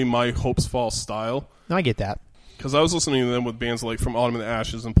not really my Hopes Fall style. No, I get that. Because I was listening to them with bands like From Autumn in the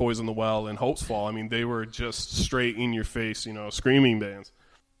Ashes and Poison the Well and Hopes Fall. I mean, they were just straight in your face, screaming bands.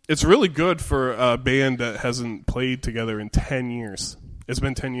 It's really good for a band that hasn't played together in 10 years. It's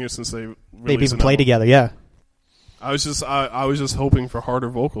been 10 years since they've even played together, yeah. I was just hoping for harder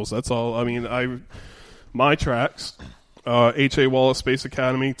vocals. That's all. I mean, my tracks, H.A. Wallace Space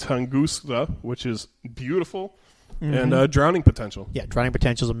Academy, Tunguska, which is beautiful, and Drowning Potential. Yeah, Drowning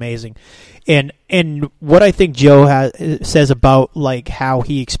Potential is amazing. And what I think Joe says about like how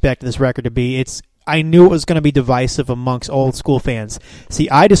he expected this record to be, I knew it was going to be divisive amongst old school fans. See,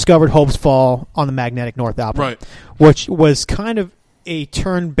 I discovered Hopes Fall on the Magnetic North album, Right. which was kind of a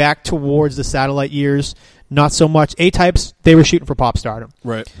turn back towards the Satellite years. Not so much A-Types; they were shooting for pop stardom.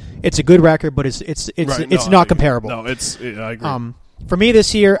 Right. It's a good record, but it's Right. not comparable. No, I agree. For me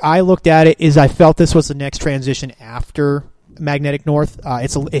this year, I looked at it as I felt this was the next transition after Magnetic North.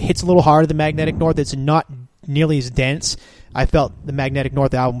 It hits a little harder than Magnetic North. It's not nearly as dense. I felt the Magnetic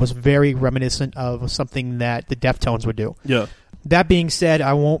North album was very reminiscent of something that the Deftones would do. Yeah. That being said,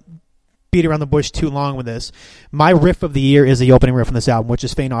 I won't beat around the bush too long with this. My riff of the year is the opening riff on this album, which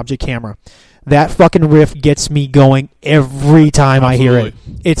is Faint Object Camera. That fucking riff gets me going every time I hear it.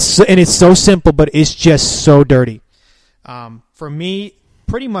 It's so simple, but it's just so dirty. For me,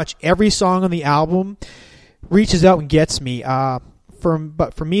 pretty much every song on the album reaches out and gets me.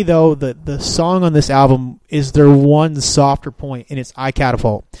 But for me, though, the song on this album is their one softer point, and it's I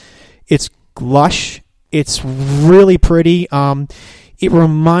Catapult. It's lush. It's really pretty. It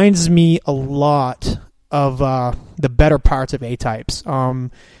reminds me a lot of the better parts of A-Types.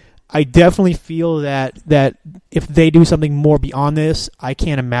 I definitely feel that if they do something more beyond this, I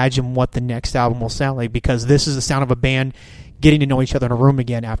can't imagine what the next album will sound like, because this is the sound of a band getting to know each other in a room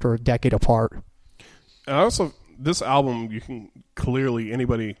again after a decade apart. And also, this album, you can clearly,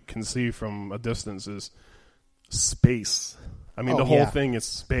 anybody can see from a distance, is space. I mean, the whole thing is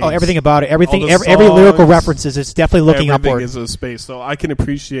space. Oh, everything about it. Everything, All the every lyrical songs, references, it's definitely looking everything upward. is a space. So I can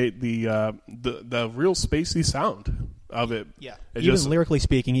appreciate the real spacey sound of it. Yeah. It Even just, lyrically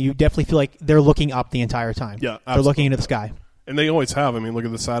speaking, you definitely feel like they're looking up the entire time. Yeah, They're looking into the sky. and they always have. I mean, look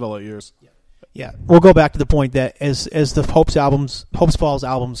at the Satellite years. Yeah, we'll go back to the point that as the Hopes Falls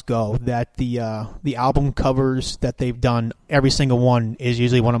albums go, that the album covers that they've done, every single one is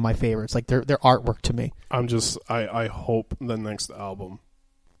usually one of my favorites. Like their artwork to me. I hope the next album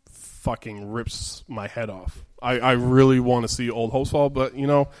fucking rips my head off. I really want to see old Hopes Fall, but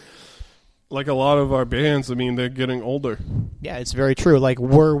like a lot of our bands, I mean, they're getting older. Yeah, it's very true. Like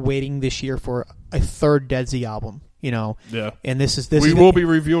we're waiting this year for a third Dead Z album. Yeah, and this we will be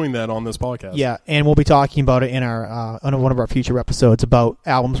reviewing that on this podcast. Yeah, and we'll be talking about it in our on one of our future episodes about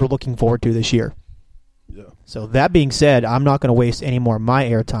albums we're looking forward to this year. Yeah. So that being said, I'm not going to waste any more of my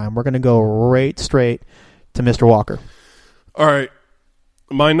airtime. We're going to go right straight to Mr. Walker. All right,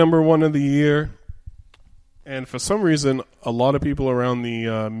 my number one of the year, and for some reason, a lot of people around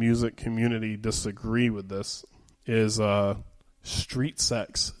the music community disagree with this, is Street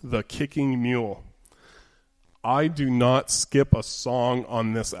Sex, The Kicking Mule. I do not skip a song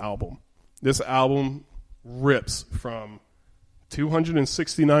on this album. This album rips from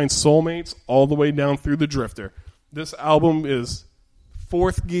 269 Soulmates all the way down through the Drifter. This album is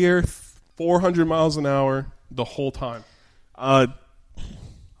fourth gear, 400 miles an hour the whole time. I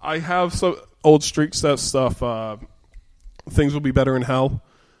have some old Street Sex stuff. Things Will Be Better in Hell.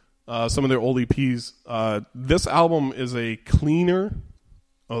 Some of their old EPs. This album is a cleaner.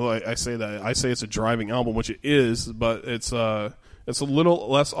 Although I say that, I say it's a driving album, which it is, but it's a little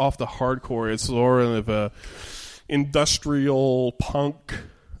less off the hardcore. It's more of a industrial punk,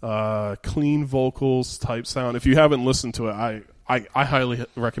 clean vocals type sound. If you haven't listened to it, I highly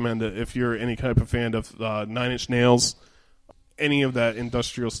recommend it. If you're any type of fan of Nine Inch Nails, any of that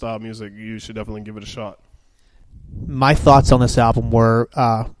industrial style music, you should definitely give it a shot. My thoughts on this album were,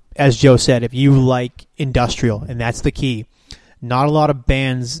 as Joe said, if you like industrial, and that's the key. Not a lot of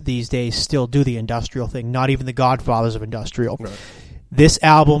bands these days still do the industrial thing, not even the godfathers of industrial. Right. This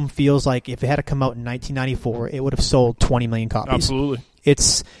album feels like if it had to come out in 1994, it would have sold 20 million copies. Absolutely.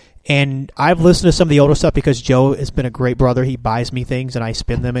 And I've listened to some of the older stuff because Joe has been a great brother. He buys me things and I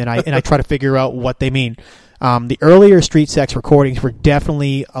spin them and I try to figure out what they mean. The earlier Street Sex recordings were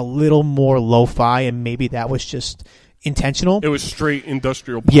definitely a little more lo-fi, and maybe that was just intentional. It was straight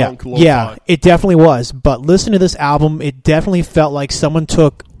industrial punk lo-fi. Yeah, it definitely was. But listen to this album, it definitely felt like someone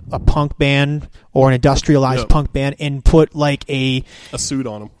took a punk band or an industrialized punk band and put like a suit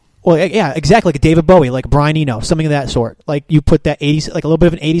on them. Well, yeah, exactly, like a David Bowie, like Brian Eno, something of that sort. Like you put that 80s, like a little bit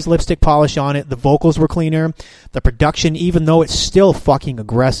of an 80s lipstick polish on it. The vocals were cleaner. The production, even though it's still fucking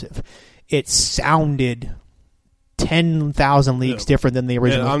aggressive, it sounded 10,000 leagues different than the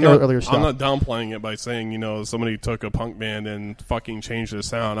original earlier stuff. I'm not downplaying it by saying, somebody took a punk band and fucking changed their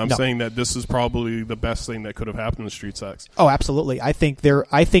sound. I'm saying that this is probably the best thing that could have happened to Street Sex. Oh, absolutely. I think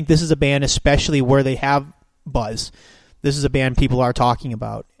this is a band, especially where they have buzz. This is a band people are talking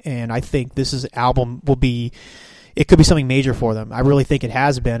about, and I think this album will be. It could be something major for them. I really think it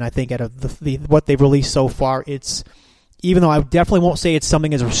has been. I think out of what they've released so far, it's, even though I definitely won't say it's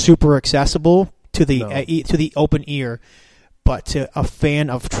something as super accessible to the open ear, but to a fan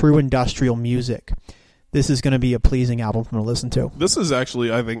of true industrial music, this is going to be a pleasing album for them to listen to. This is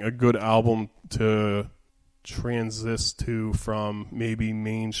actually, I think, a good album to transist to from maybe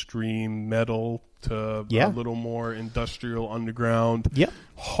mainstream metal to a little more industrial underground,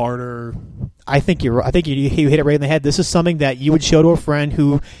 harder. I think you hit it right in the head. This is something that you would show to a friend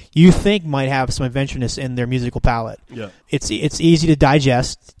who you think might have some adventureness in their musical palette. Yeah. It's easy to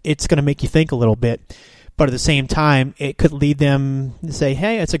digest. It's going to make you think a little bit. But at the same time, it could lead them to say,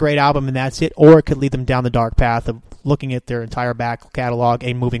 hey, it's a great album and that's it. Or it could lead them down the dark path of looking at their entire back catalog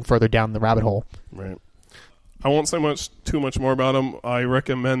and moving further down the rabbit hole. Right. I won't say too much more about them. I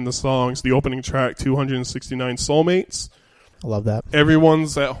recommend the songs. The opening track, 269 Soulmates. I love that.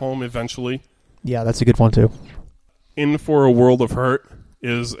 Everyone's at home eventually. Yeah, that's a good one too. In for a World of Hurt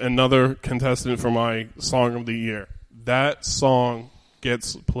is another contestant for my Song of the Year. That song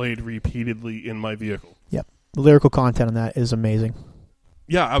gets played repeatedly in my vehicle. Yep. The lyrical content on that is amazing.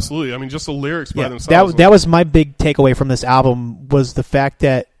 Yeah, absolutely. I mean, just the lyrics by themselves. That was my big takeaway from this album, was the fact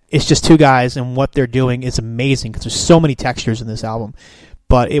that it's just two guys, and what they're doing is amazing because there's so many textures in this album.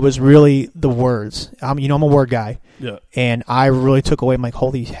 But it was really the words. I'm a word guy. Yeah. And I really took away, I'm like,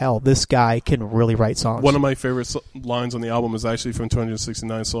 holy hell, this guy can really write songs. One of my favorite lines on the album is actually from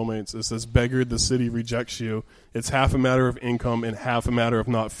 269 Soulmates. It says, "Beggared, the city rejects you. It's half a matter of income and half a matter of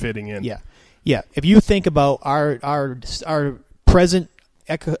not fitting in." Yeah. Yeah. If you think about our present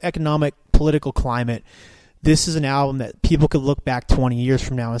economic, political climate, this is an album that people could look back 20 years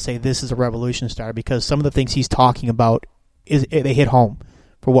from now and say this is a revolution starter, because some of the things he's talking about they hit home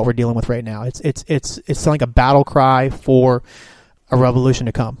for what we're dealing with right now. It's like a battle cry for a revolution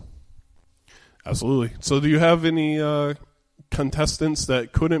to come. Absolutely. So do you have any contestants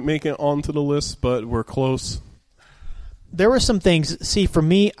that couldn't make it onto the list but were close? There were some things. See, for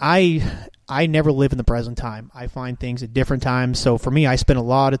me, I never live in the present time. I find things at different times. So for me, I spent a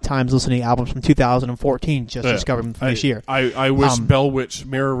lot of times listening to albums from 2014 just discovering them from this year. I wish Bell Witch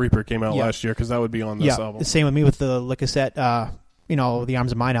Mirror Reaper came out last year, because that would be on this album. The same with me with the Le Cassette, the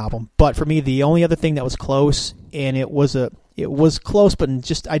Arms of Mine album. But for me, the only other thing that was close, and it was close, but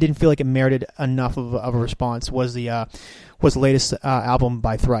just I didn't feel like it merited enough of a response, was the latest album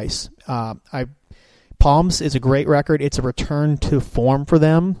by Thrice. Palms is a great record. It's a return to form for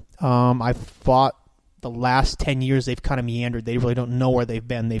them. I thought the last 10 years they've kind of meandered. They really don't know where they've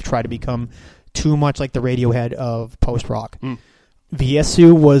been. They've tried to become too much like the Radiohead of post-rock.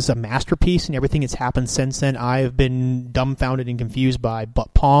 Viesu was a masterpiece, and everything that's happened since then I've been dumbfounded and confused by.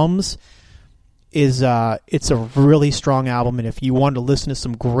 But Palms is it's a really strong album, and if you want to listen to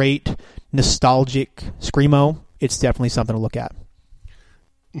some great nostalgic screamo, it's definitely something to look at.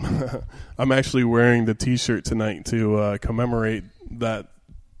 I'm actually wearing the T-shirt tonight to commemorate that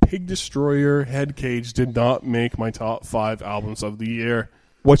Pig Destroyer Head Cage did not make my top 5 albums of the year.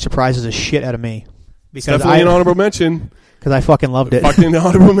 Which surprises the shit out of me. Because definitely an honorable mention. Because I fucking loved it. Fucking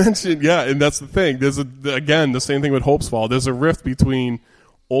honorable mention, yeah. And that's the thing. There's again, the same thing with Hope's Fall. There's a rift between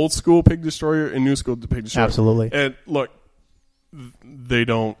old school Pig Destroyer and new school Pig Destroyer. Absolutely. And look, they're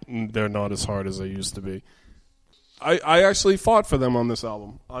not as hard as they used to be. I actually fought for them on this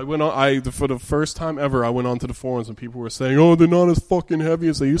album. For the first time ever, I went onto the forums and people were saying, "Oh, they're not as fucking heavy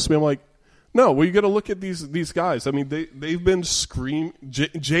as they used to be." I'm like, no, well, you got to look at these guys. I mean, they've been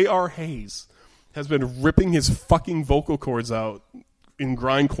J.R. Hayes has been ripping his fucking vocal cords out in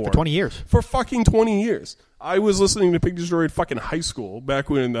grindcore for 20 years. For fucking 20 years. I was listening to Pig Destroyer in fucking high school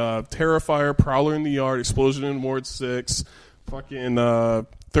back when Terrifier, Prowler in the Yard, Explosion in Ward 6, fucking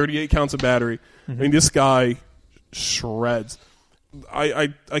 38 Counts of Battery. I mean, this guy shreds.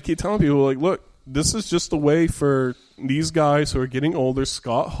 I keep telling people, like, look, this is just a way for these guys who are getting older,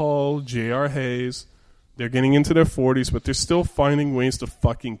 Scott Hall, J.R. Hayes, they're getting into their 40s, but they're still finding ways to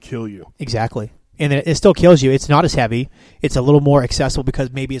fucking kill you. Exactly. And it still kills you. It's not as heavy. It's a little more accessible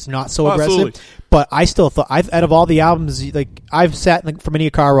because maybe it's not so aggressive. Absolutely. But I still thought, out of all the albums, like I've sat for many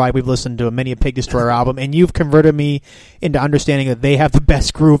a car ride, we've listened to many a Pig Destroyer album, and you've converted me into understanding that they have the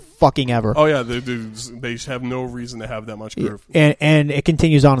best groove fucking ever. Oh yeah, they have no reason to have that much groove. And it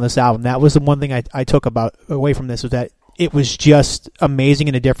continues on in this album. That was the one thing I took away from this, was that it was just amazing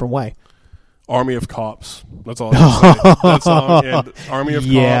in a different way. Army of Cops. That's all I say. That song, and Army of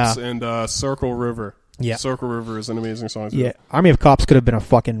Cops and Circle River. Yeah. Circle River is an amazing song too. Yeah, Army of Cops could have been a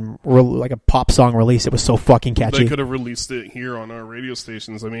fucking like a pop song release. It was so fucking catchy. They could have released it here on our radio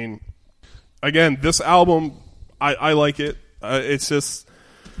stations. I mean, again, this album, I like it. It's just,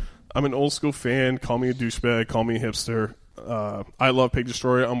 I'm an old school fan. Call me a douchebag. Call me a hipster. I love Pig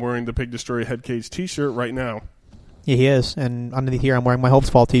Destroyer. I'm wearing the Pig Destroyer Head Cage T-shirt right now. Yeah, he is. And underneath here, I'm wearing my Hope's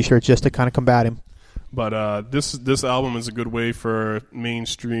Fall T-shirt just to kind of combat him. But this album is a good way for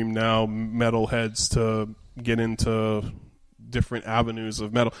mainstream now metalheads to get into different avenues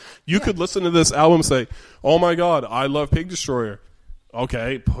of metal. You could listen to this album and say, oh my God, I love Pig Destroyer.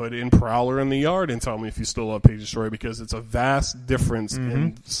 Okay, put in Prowler in the Yard and tell me if you still love Pig Destroyer, because it's a vast difference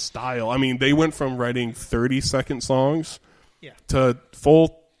in style. I mean, they went from writing 30-second songs to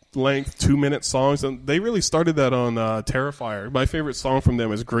full-length 2-minute songs, and they really started that on Terrifier. My favorite song from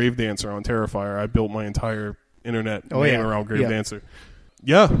them is Grave Dancer on Terrifier. I built my entire internet name around Grave Dancer.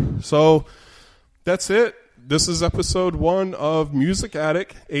 Yeah, so that's it. This is episode 1 of Music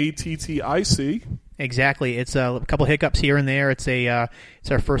Attic, ATTIC. Exactly. It's a couple hiccups here and there. It's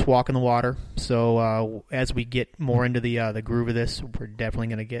our first walk in the water. So as we get more into the groove of this, we're definitely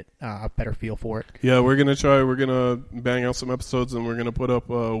going to get a better feel for it. Yeah, we're going to try. We're going to bang out some episodes, and we're going to put up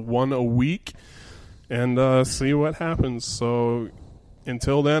one a week and see what happens. So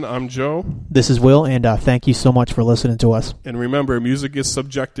until then, I'm Joe. This is Will, and thank you so much for listening to us. And remember, music is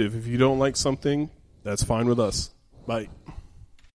subjective. If you don't like something, that's fine with us. Bye.